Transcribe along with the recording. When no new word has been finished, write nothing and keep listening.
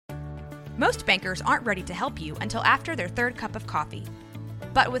Most bankers aren't ready to help you until after their third cup of coffee.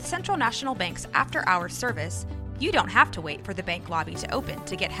 But with Central National Bank's after-hours service, you don't have to wait for the bank lobby to open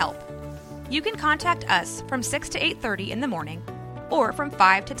to get help. You can contact us from 6 to 8:30 in the morning or from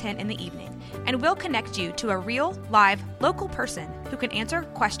 5 to 10 in the evening, and we'll connect you to a real, live, local person who can answer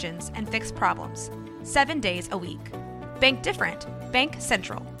questions and fix problems 7 days a week. Bank different. Bank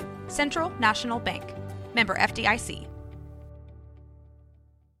Central. Central National Bank. Member FDIC.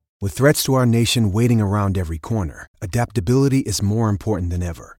 With threats to our nation waiting around every corner, adaptability is more important than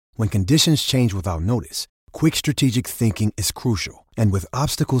ever. When conditions change without notice, quick strategic thinking is crucial. And with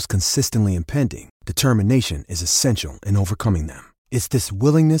obstacles consistently impending, determination is essential in overcoming them. It's this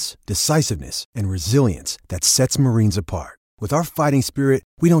willingness, decisiveness, and resilience that sets Marines apart. With our fighting spirit,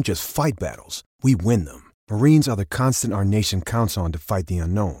 we don't just fight battles, we win them. Marines are the constant our nation counts on to fight the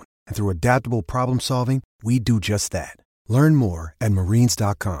unknown. And through adaptable problem solving, we do just that. Learn more at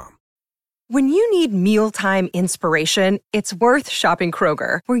marines.com. When you need mealtime inspiration, it's worth shopping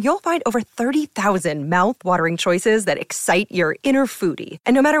Kroger, where you'll find over 30,000 mouth-watering choices that excite your inner foodie.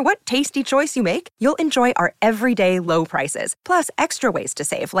 And no matter what tasty choice you make, you'll enjoy our everyday low prices, plus extra ways to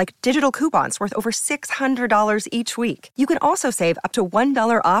save, like digital coupons worth over $600 each week. You can also save up to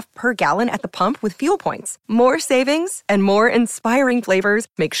 $1 off per gallon at the pump with fuel points. More savings and more inspiring flavors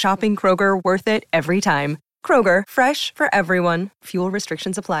make shopping Kroger worth it every time. Kroger, fresh for everyone. Fuel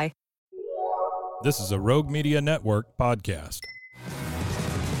restrictions apply. This is a Rogue Media Network podcast.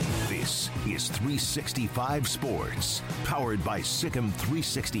 This is 365 Sports, powered by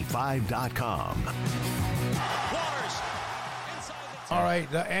Sikkim365.com. All right,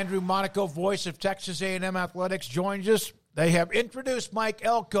 Andrew Monaco, voice of Texas A&M Athletics, joins us. They have introduced Mike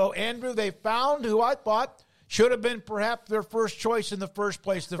Elko. Andrew, they found who I thought should have been perhaps their first choice in the first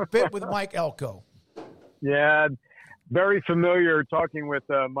place, the fit with Mike Elko. Yeah, very familiar talking with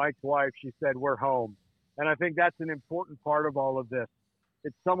Mike's wife. She said, we're home. And I think that's an important part of all of this.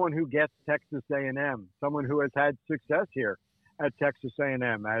 It's someone who gets Texas A&M, someone who has had success here at Texas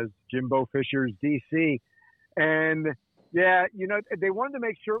A&M as Jimbo Fisher's DC. And, yeah, you know, they wanted to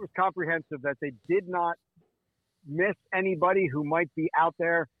make sure it was comprehensive, that they did not miss anybody who might be out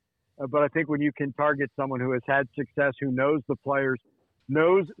there. But I think when you can target someone who has had success, who knows the players,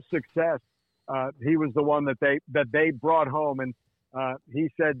 knows success, he was the one that they brought home, and he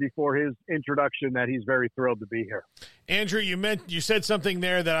said before his introduction that he's very thrilled to be here. Andrew, you said something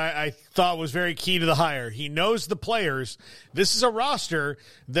there that I thought was very key to the hire. He knows the players. This is a roster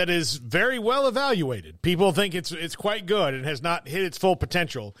that is very well evaluated. People think it's quite good and has not hit its full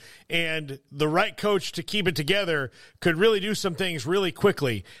potential. And the right coach to keep it together could really do some things really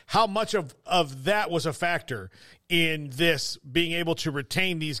quickly. How much of that was a factor in this being able to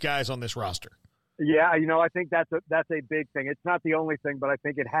retain these guys on this roster? Yeah, you know, I think that's a big thing. It's not the only thing, but I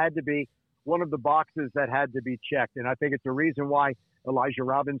think it had to be one of the boxes that had to be checked. And I think it's a reason why Elijah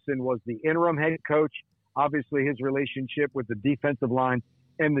Robinson was the interim head coach. Obviously, his relationship with the defensive line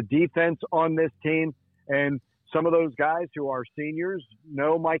and the defense on this team. And some of those guys who are seniors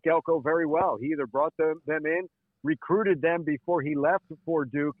know Mike Elko very well. He either brought them in, recruited them before he left for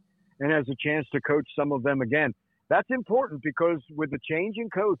Duke, and has a chance to coach some of them again. That's important because with the change in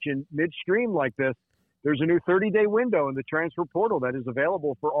coach in midstream like this, there's a new 30-day window in the transfer portal that is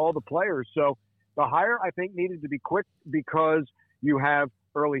available for all the players. So the hire, I think, needed to be quick because you have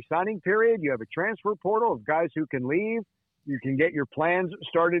early signing period, you have a transfer portal of guys who can leave, you can get your plans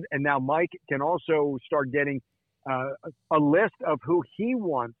started, and now Mike can also start getting a list of who he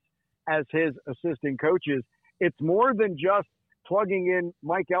wants as his assistant coaches. It's more than just plugging in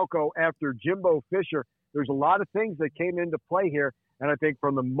Mike Elko after Jimbo Fisher. There's a lot of things that came into play here. And I think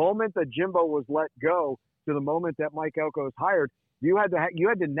from the moment that Jimbo was let go to the moment that Mike Elko was hired, you had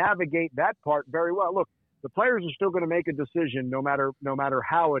to navigate that part very well. Look, the players are still going to make a decision no matter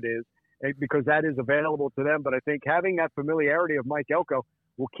how it is, because that is available to them. But I think having that familiarity of Mike Elko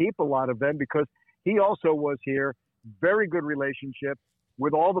will keep a lot of them because he also was here, very good relationship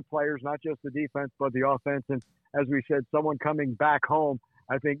with all the players, not just the defense, but the offense. And as we said, someone coming back home,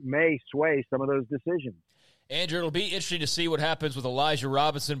 I think may sway some of those decisions. Andrew, it'll be interesting to see what happens with Elijah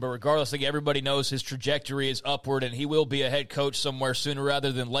Robinson, but regardless, I think everybody knows his trajectory is upward, and he will be a head coach somewhere sooner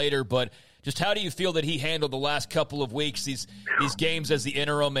rather than later. But just how do you feel that he handled the last couple of weeks, these games as the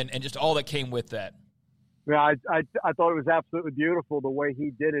interim, and just all that came with that? Yeah, I thought it was absolutely beautiful the way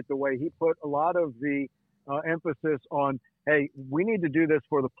he did it, the way he put a lot of the emphasis on, hey, we need to do this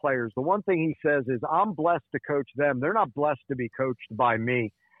for the players. The one thing he says is, I'm blessed to coach them. They're not blessed to be coached by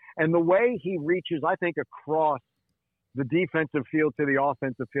me. And the way he reaches, I think, across the defensive field to the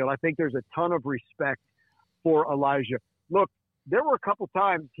offensive field, I think there's a ton of respect for Elijah. Look, there were a couple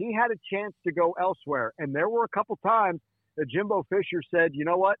times he had a chance to go elsewhere, and there were a couple times that Jimbo Fisher said, you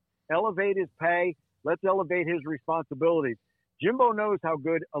know what, elevate his pay, let's elevate his responsibilities. Jimbo knows how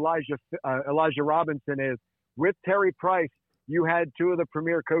good Elijah Robinson is. With Terry Price, you had two of the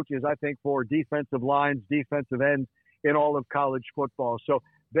premier coaches, I think, for defensive lines, defensive ends in all of college football. So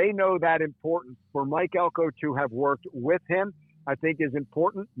they know that important. For Mike Elko to have worked with him, I think is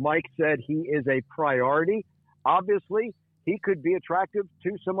important. Mike said he is a priority. Obviously, he could be attractive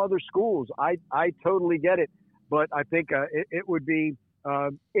to some other schools. I totally get it. But I think it would be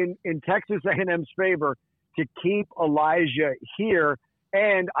in Texas A&M's favor to keep Elijah here.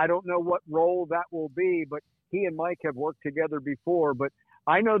 And I don't know what role that will be, but he and Mike have worked together before. But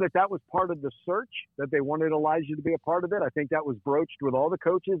I know that was part of the search, that they wanted Elijah to be a part of it. I think that was broached with all the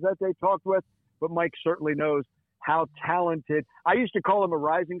coaches that they talked with. But Mike certainly knows how talented. I used to call him a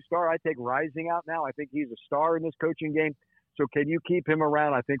rising star. I take rising out now. I think he's a star in this coaching game. So can you keep him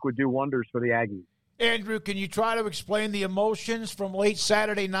around? I think would do wonders for the Aggies. Andrew, can you try to explain the emotions from late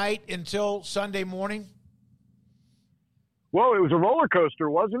Saturday night until Sunday morning? Well, it was a roller coaster,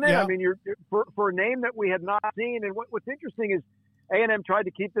 wasn't it? Yeah. I mean, for a name that we had not seen. And what's interesting is A&M tried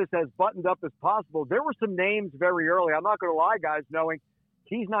to keep this as buttoned up as possible. There were some names very early. I'm not going to lie, guys, knowing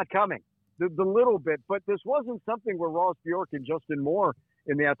he's not coming. The little bit. But this wasn't something where Ross Bjork and Justin Moore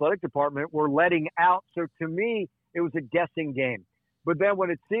in the athletic department were letting out. So to me, it was a guessing game. But then when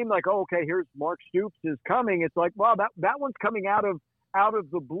it seemed like, oh, okay, here's Mark Stoops is coming, it's like, well, that one's coming out of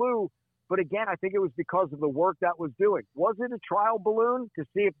the blue. But again, I think it was because of the work that was doing. Was it a trial balloon to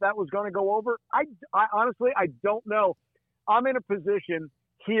see if that was going to go over? I honestly, I don't know. I'm in a position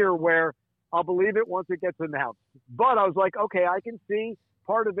here where I'll believe it once it gets announced. But I was like, okay, I can see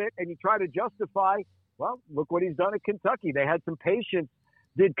part of it. And you try to justify, well, look what he's done at Kentucky. They had some patience,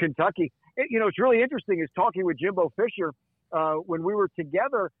 did Kentucky. It's really interesting is talking with Jimbo Fisher when we were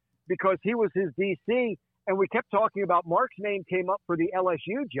together because he was his DC. And we kept talking about Mark's name came up for the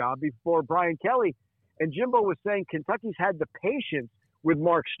LSU job before Brian Kelly. And Jimbo was saying Kentucky's had the patience with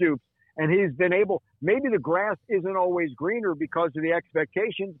Mark Stoops. And he's been able, maybe the grass isn't always greener because of the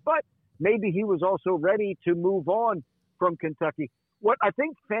expectations, but maybe he was also ready to move on from Kentucky. What I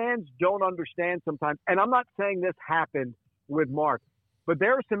think fans don't understand sometimes, and I'm not saying this happened with Mark, but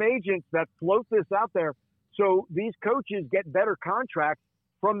there are some agents that float this out there so these coaches get better contracts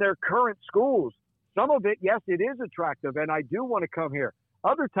from their current schools. Some of it, yes, it is attractive, and I do want to come here.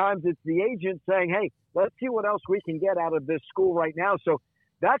 Other times it's the agent saying, hey, let's see what else we can get out of this school right now. So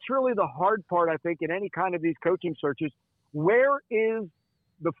that's really the hard part, I think, in any kind of these coaching searches. Where is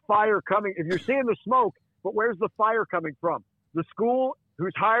the fire coming? If you're seeing the smoke, but where's the fire coming from? The school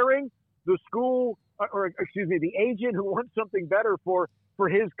who's hiring, the agent who wants something better for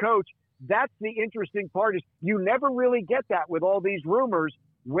his coach. That's the interesting part is you never really get that with all these rumors.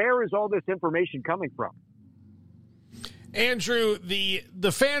 Where is all this information coming from? Andrew,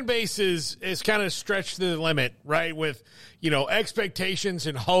 the fan base is kind of stretched to the limit, right? With, expectations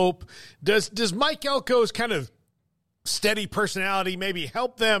and hope. Does Mike Elko's kind of steady personality maybe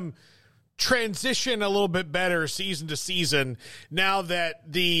help them transition a little bit better season to season now that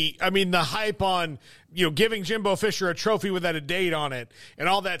the hype on, giving Jimbo Fisher a trophy without a date on it and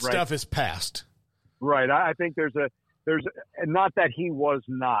all that stuff is past? Right. I think there's not that he was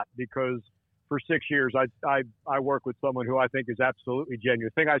not, because for 6 years I work with someone who I think is absolutely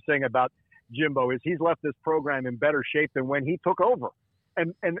genuine. The thing I was saying about Jimbo is he's left this program in better shape than when he took over.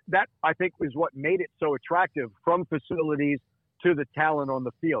 And that, I think, is what made it so attractive, from facilities to the talent on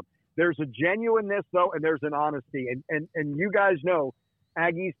the field. There's a genuineness, though, and there's an honesty. And you guys know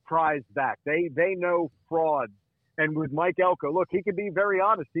Aggies prize that. They know fraud. And with Mike Elko, look, he can be very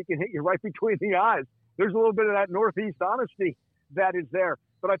honest. He can hit you right between the eyes. There's a little bit of that Northeast honesty that is there.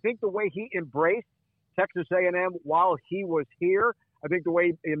 But I think the way he embraced Texas A&M while he was here, I think the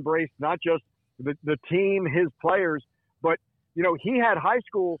way he embraced not just the team, his players, but, he had high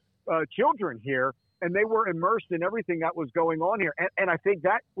school children here, and they were immersed in everything that was going on here. And I think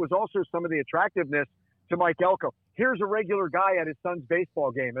that was also some of the attractiveness to Mike Elko. Here's a regular guy at his son's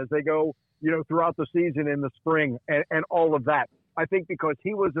baseball game as they go, throughout the season in the spring and all of that. I think because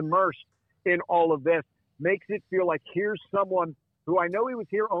he was immersed in all of this makes it feel like here's someone who, I know he was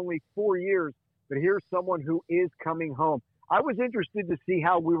here only 4 years, but here's someone who is coming home. I was interested to see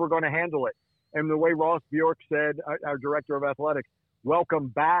how we were going to handle it. And the way Ross Bjork said, our director of athletics, welcome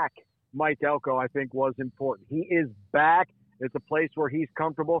back Mike Elko, I think was important. He is back. It's a place where he's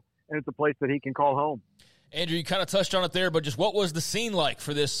comfortable, and it's a place that he can call home. Andrew, you kind of touched on it there, but just what was the scene like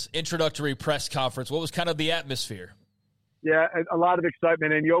for this introductory press conference? What was kind of the atmosphere? Yeah, a lot of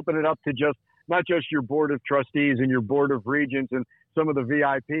excitement, and you open it up to just not just your board of trustees and your board of regents and some of the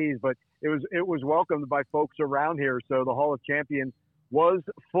VIPs, but it was welcomed by folks around here. So the Hall of Champions was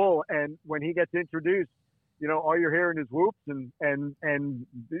full. And when he gets introduced, all you're hearing is whoops and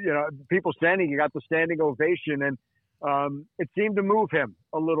people standing. You got the standing ovation, and it seemed to move him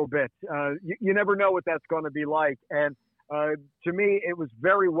a little bit. You never know what that's going to be like. And to me, it was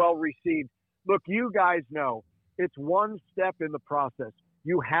very well received. Look, you guys know it's one step in the process.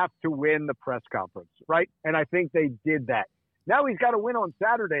 You have to win the press conference, right? And I think they did that. Now he's got to win on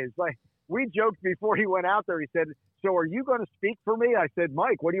Saturdays. Like we joked before he went out there, he said, "So are you going to speak for me?" I said,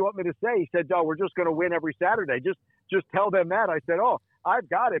 "Mike, what do you want me to say?" He said, "No, we're just going to win every Saturday. Just tell them that." I said, "Oh, I've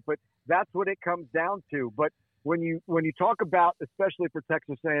got it." But that's what it comes down to. But when you talk about, especially for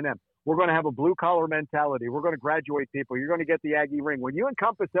Texas A&M, we're going to have a blue-collar mentality. We're going to graduate people. You're going to get the Aggie ring. When you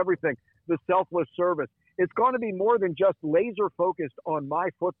encompass everything, the selfless service, it's going to be more than just laser-focused on my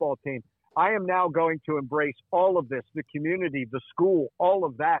football team. I am now going to embrace all of this, the community, the school, all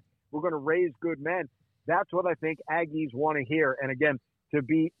of that. We're going to raise good men. That's what I think Aggies want to hear. And again, to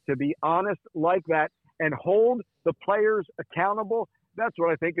be honest like that and hold the players accountable, that's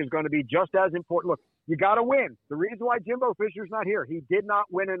what I think is going to be just as important. Look, you got to win. The reason why Jimbo Fisher's not here, he did not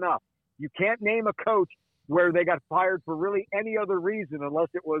win enough. You can't name a coach where they got fired for really any other reason unless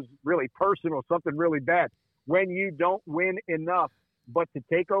it was really personal, something really bad. When you don't win enough, but to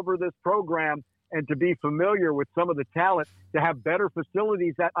take over this program and to be familiar with some of the talent, to have better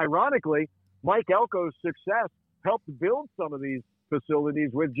facilities that, ironically, Mike Elko's success helped build some of these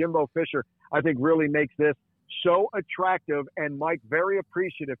facilities with Jimbo Fisher, I think really makes this so attractive, and Mike very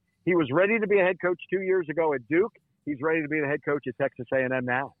appreciative. He was ready to be a head coach 2 years ago at Duke. He's ready to be the head coach at Texas A&M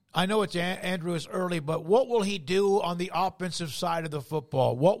now. I know it's Andrew is early, but what will he do on the offensive side of the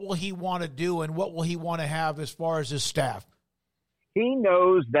football? What will he want to do, and what will he want to have as far as his staff? He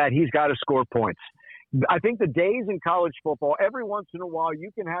knows that he's got to score points. I think the days in college football, every once in a while,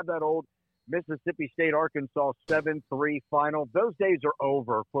 you can have that old Mississippi State-Arkansas 7-3 final. Those days are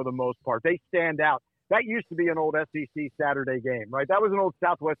over for the most part. They stand out. That used to be an old SEC Saturday game, right? That was an old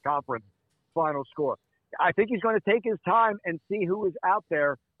Southwest Conference final score. I think he's going to take his time and see who is out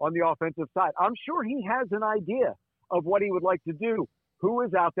there on the offensive side. I'm sure he has an idea of what he would like to do, who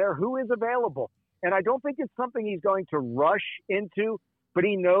is out there, who is available. And I don't think it's something he's going to rush into, but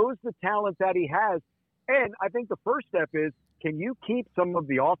he knows the talent that he has. And I think the first step is, can you keep some of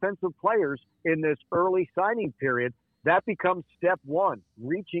the offensive players in this early signing period? That becomes step one,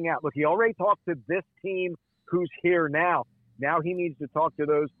 reaching out. Look, he already talked to this team who's here now. Now he needs to talk to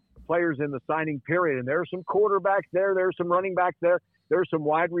those players in the signing period. And there are some quarterbacks there. There are some running backs there. There are some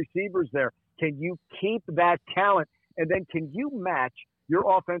wide receivers there. Can you keep that talent? And then can you match your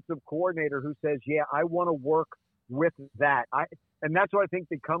offensive coordinator who says, yeah, I want to work with that? And that's what I think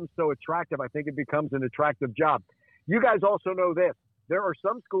becomes so attractive. I think it becomes an attractive job. You guys also know this. There are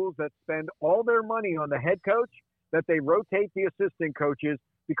some schools that spend all their money on the head coach, that they rotate the assistant coaches,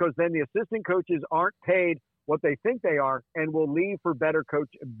 because then the assistant coaches aren't paid what they think they are and will leave for better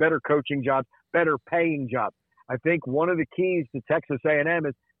coaching jobs, better paying jobs. I think one of the keys to Texas A&M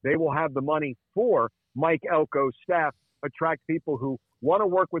is they will have the money for Mike Elko's staff, attract people who want to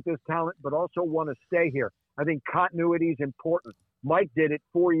work with this talent but also want to stay here. I think continuity is important. Mike did it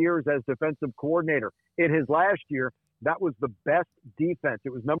 4 years as defensive coordinator. In his last year, that was the best defense.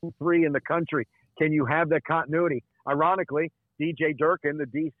 It was number 3 in the country. Can you have that continuity? Ironically, DJ Durkin, the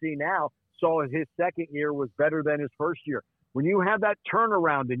DC now, saw his second year was better than his first year. When you have that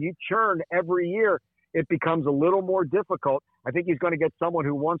turnaround and you churn every year, it becomes a little more difficult. I think he's going to get someone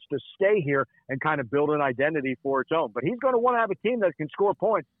who wants to stay here and kind of build an identity for its own. But he's going to want to have a team that can score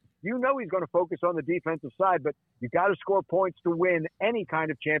points. You know he's going to focus on the defensive side, but you got to score points to win any kind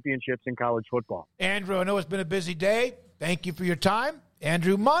of championships in college football. Andrew, I know it's been a busy day. Thank you for your time.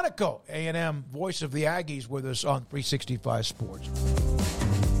 Andrew Monaco, A&M voice of the Aggies, with us on 365 Sports.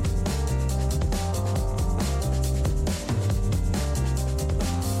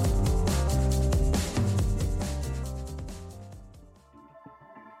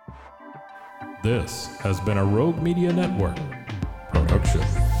 This has been a Rogue Media Network production.